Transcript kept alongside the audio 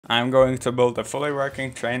I'm going to build a fully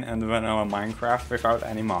working train in vanilla Minecraft without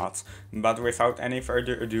any mods, but without any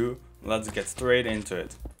further ado, let's get straight into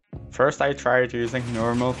it. First I tried using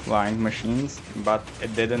normal flying machines, but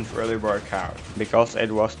it didn't really work out, because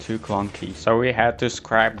it was too clunky, so we had to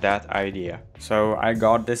scrap that idea. So I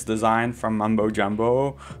got this design from Mumbo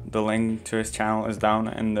Jumbo, the link to his channel is down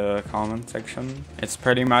in the comment section. It's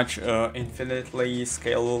pretty much an infinitely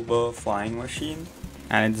scalable flying machine,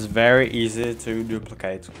 and it's very easy to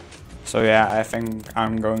duplicate. So yeah, I think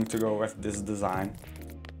I'm going to go with this design.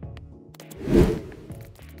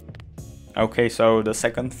 Okay, so the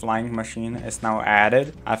second flying machine is now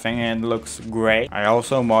added. I think it looks great. I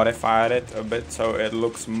also modified it a bit so it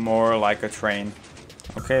looks more like a train.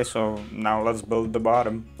 Okay, so now let's build the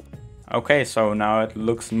bottom. Okay, so now it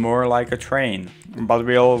looks more like a train, but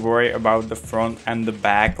we'll worry about the front and the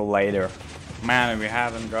back later. Man, we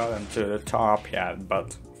haven't gotten to the top yet,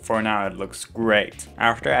 but for now it looks great.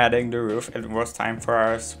 After adding the roof, it was time for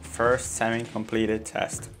our first semi-completed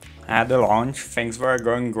test. At the launch, things were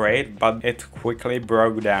going great, but it quickly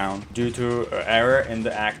broke down due to an error in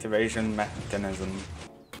the activation mechanism.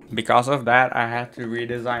 Because of that, I had to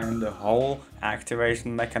redesign the whole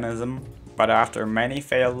activation mechanism, but after many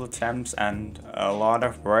failed attempts and a lot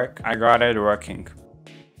of work, I got it working.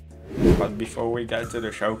 But before we get to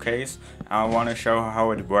the showcase, I want to show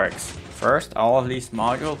how it works. First, all of these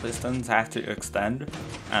module pistons have to extend,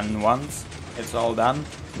 and once it's all done,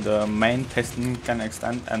 the main piston can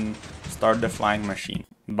extend and start the flying machine.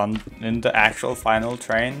 But in the actual final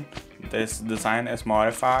train, this design is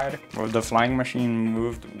modified, with the flying machine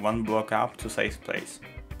moved one block up to safe place.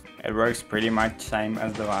 It works pretty much same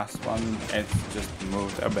as the last one, it's just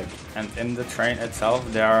moved a bit. And in the train itself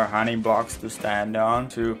there are honey blocks to stand on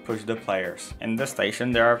to push the players. In the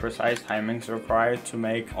station there are precise timings required to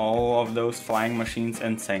make all of those flying machines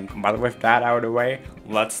in sync. But with that out of the way,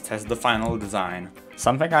 let's test the final design.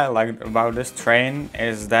 Something I liked about this train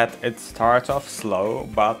is that it starts off slow,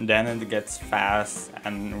 but then it gets fast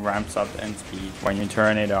and ramps up in speed when you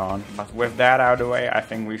turn it on. But with that out of the way, I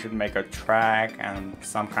think we should make a track and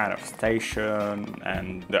some kind of station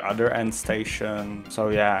and the other end station. So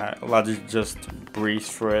yeah, let's just breeze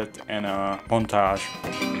through it in a montage.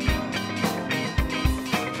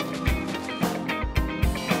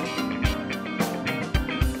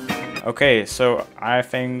 Okay, so I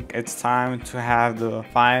think it's time to have the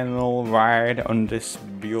final ride on this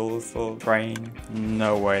beautiful train.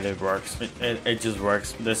 No way it works. It just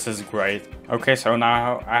works. This is great. Okay, so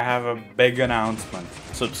now I have a big announcement.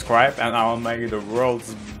 Subscribe and I'll make the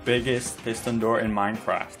world's biggest piston door in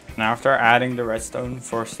Minecraft. And after adding the redstone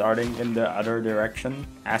for starting in the other direction.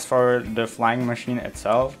 As for the flying machine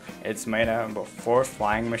itself, it's made up of 4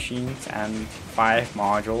 flying machines and 5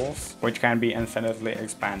 modules, which can be infinitely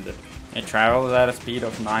expanded. It travels at a speed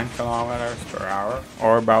of 9 km/h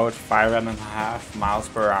or about 5.5 miles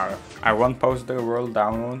per hour. I won't post the world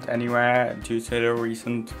download anywhere due to the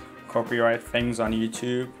recent copyright things on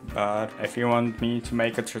YouTube, but if you want me to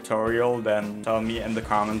make a tutorial, then tell me in the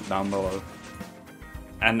comments down below.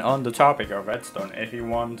 And on the topic of redstone, if you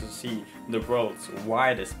want to see the world's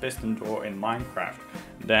widest piston door in Minecraft,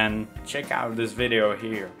 then check out this video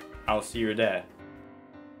here. I'll see you there.